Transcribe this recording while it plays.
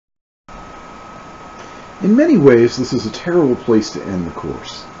In many ways, this is a terrible place to end the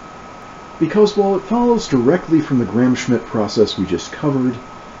course, because while it follows directly from the Gram-Schmidt process we just covered,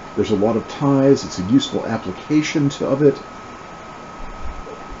 there's a lot of ties, it's a useful application of it,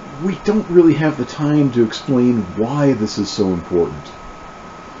 we don't really have the time to explain why this is so important.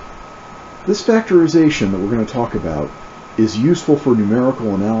 This factorization that we're going to talk about is useful for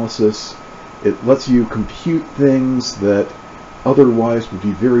numerical analysis. It lets you compute things that otherwise would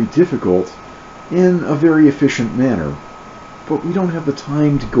be very difficult in a very efficient manner, but we don't have the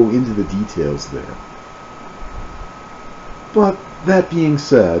time to go into the details there. But that being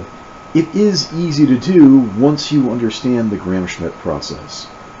said, it is easy to do once you understand the Gram-Schmidt process.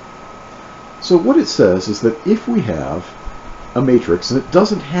 So what it says is that if we have a matrix, and it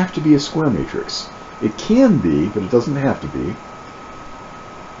doesn't have to be a square matrix, it can be, but it doesn't have to be,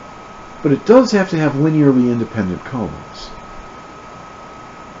 but it does have to have linearly independent columns.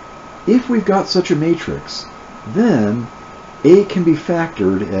 If we've got such a matrix, then A can be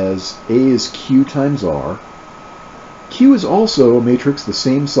factored as A is Q times R. Q is also a matrix the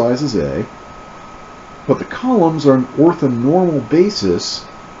same size as A, but the columns are an orthonormal basis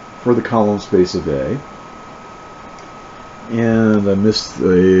for the column space of A. And I missed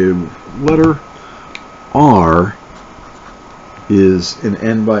a letter. R is an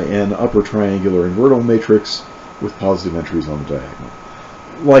n by n upper triangular invertible matrix with positive entries on the diagonal.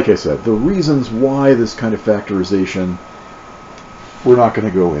 Like I said, the reasons why this kind of factorization we're not going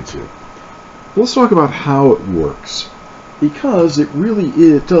to go into. Let's talk about how it works, because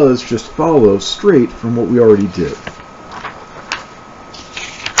it does just follow straight from what we already did.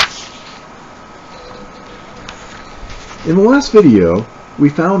 In the last video, we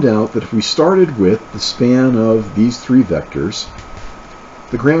found out that if we started with the span of these three vectors,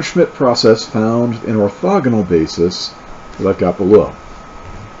 the Gram-Schmidt process found an orthogonal basis that I've got below.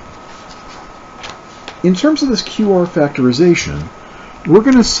 In terms of this QR factorization, we're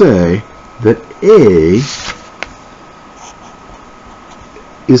going to say that A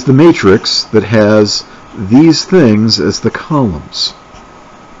is the matrix that has these things as the columns.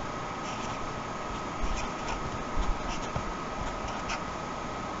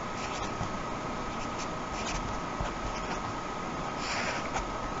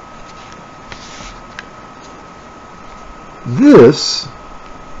 This,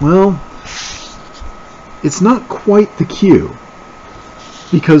 well, it's not quite the Q,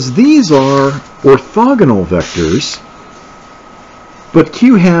 because these are orthogonal vectors, but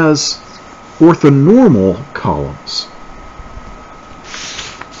Q has orthonormal columns.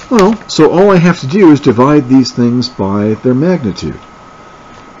 Well, so all I have to do is divide these things by their magnitude.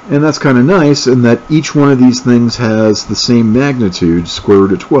 And that's kind of nice in that each one of these things has the same magnitude, square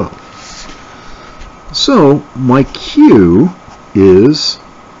root of 12. So my Q is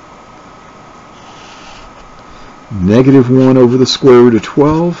 -1 over the square root of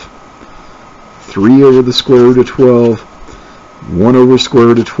 12, 3 over the square root of 12, 1 over square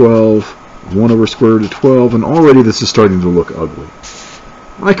root of 12, 1 over square root of 12, and already this is starting to look ugly.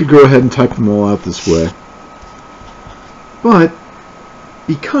 I could go ahead and type them all out this way, but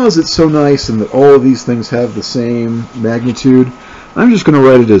because it's so nice and that all of these things have the same magnitude, I'm just going to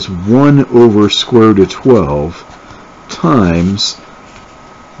write it as 1 over square root of 12 times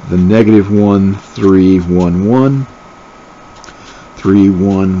the -1, 3, 1, 1, 3,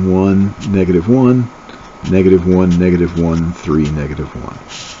 1, 1, -1, -1, -1, 3, -1.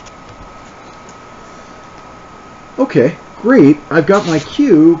 Okay, great. I've got my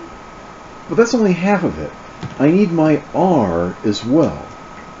Q, but that's only half of it. I need my R as well.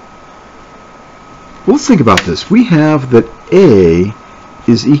 Well, let's think about this. We have that A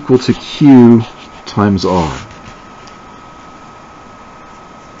is equal to Q times R.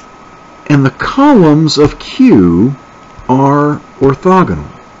 And the columns of Q are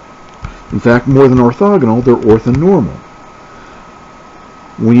orthogonal. In fact, more than orthogonal, they're orthonormal.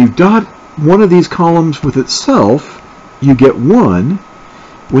 When you dot one of these columns with itself, you get 1.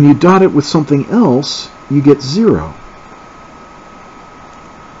 When you dot it with something else, you get 0.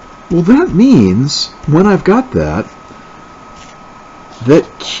 Well, that means, when I've got that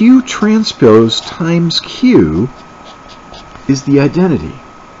Q transpose times Q is the identity.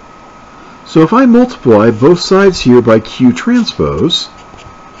 So if I multiply both sides here by Q transpose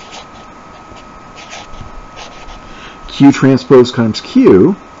times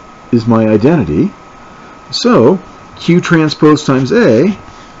Q is my identity. So Q transpose times A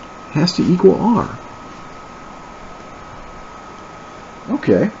has to equal R.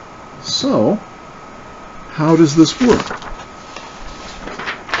 Okay, so how does this work?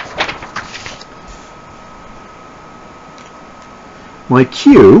 My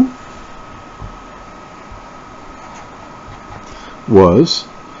Q was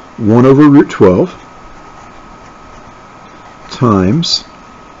 1 over root 12 times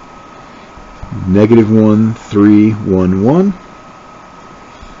 -1, 3, 1, 1,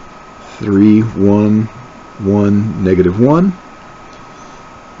 3, 1, 1, -1,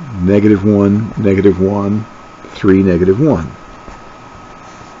 -1, -1, 3, -1.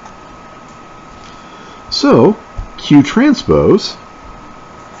 So Q transpose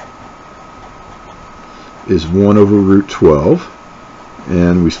is 1 over root 12,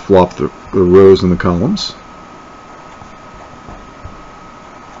 and we flop the rows and the columns.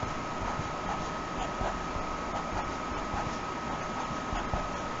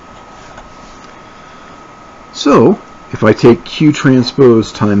 So if I take Q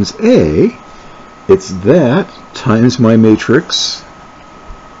transpose times A, it's that times my matrix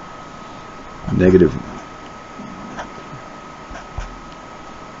negative.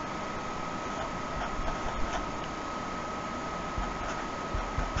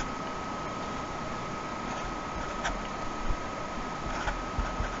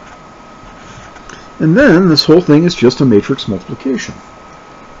 And then this whole thing is just a matrix multiplication.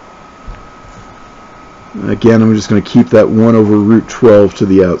 Again, I'm just going to keep that 1 over root 12 to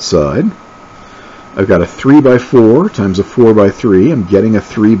the outside. I've got a 3 by 4 times a 4 by 3. I'm getting a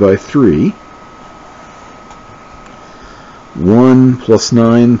 3 by 3. 1 plus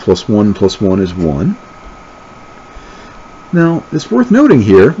 9 plus 1 plus 1 is 1. Now, it's worth noting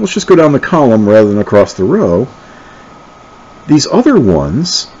here, let's just go down the column rather than across the row. These other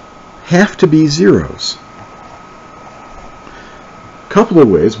ones have to be zeros. A couple of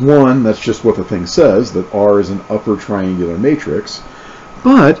ways. One, that's just what the thing says, that R is an upper triangular matrix.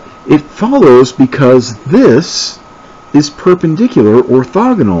 But it follows because this is perpendicular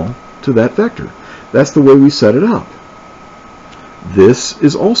orthogonal to that vector. That's the way we set it up. This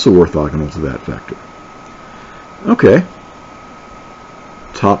is also orthogonal to that vector. Okay.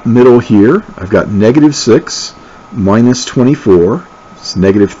 Top middle here, I've got -6 minus 24. It's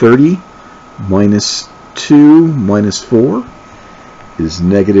 -30 minus 2 minus 4 is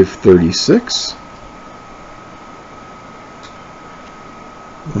 -36.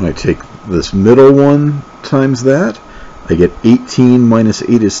 When I take this middle one times that, I get 18 minus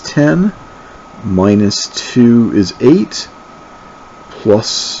 8 is 10, minus 2 is 8,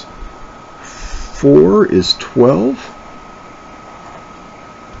 plus 4 is 12.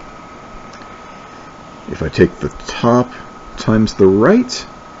 If I take the top times the right,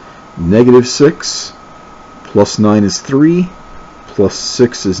 -6 plus 9 is 3, plus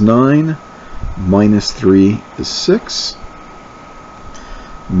 6 is 9, minus 3 is 6.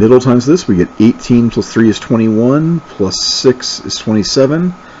 Middle times this, we get 18 plus 3 is 21, plus 6 is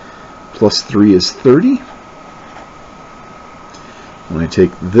 27, plus 3 is 30. When I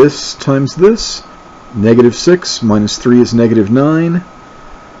take this times this, -6 minus 3 is -9,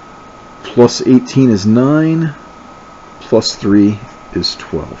 plus 18 is 9, plus 3 is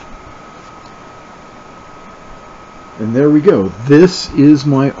 12. And there we go. This is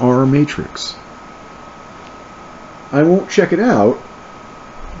my R matrix. I won't check it out,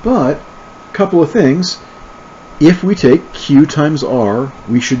 but a couple of things. If we take Q times R,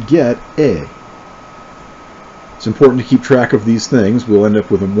 we should get A. It's important to keep track of these things. We'll end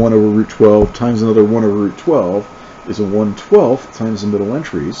up with a 1 over root 12 times another 1 over root 12 is a 1/12 times the middle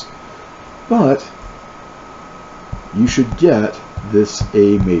entries. But you should get this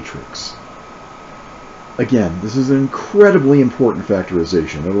A matrix. Again, this is an incredibly important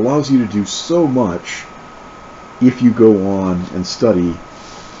factorization. It allows you to do so much if you go on and study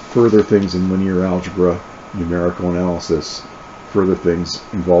further things in linear algebra, numerical analysis, further things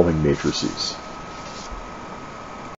involving matrices.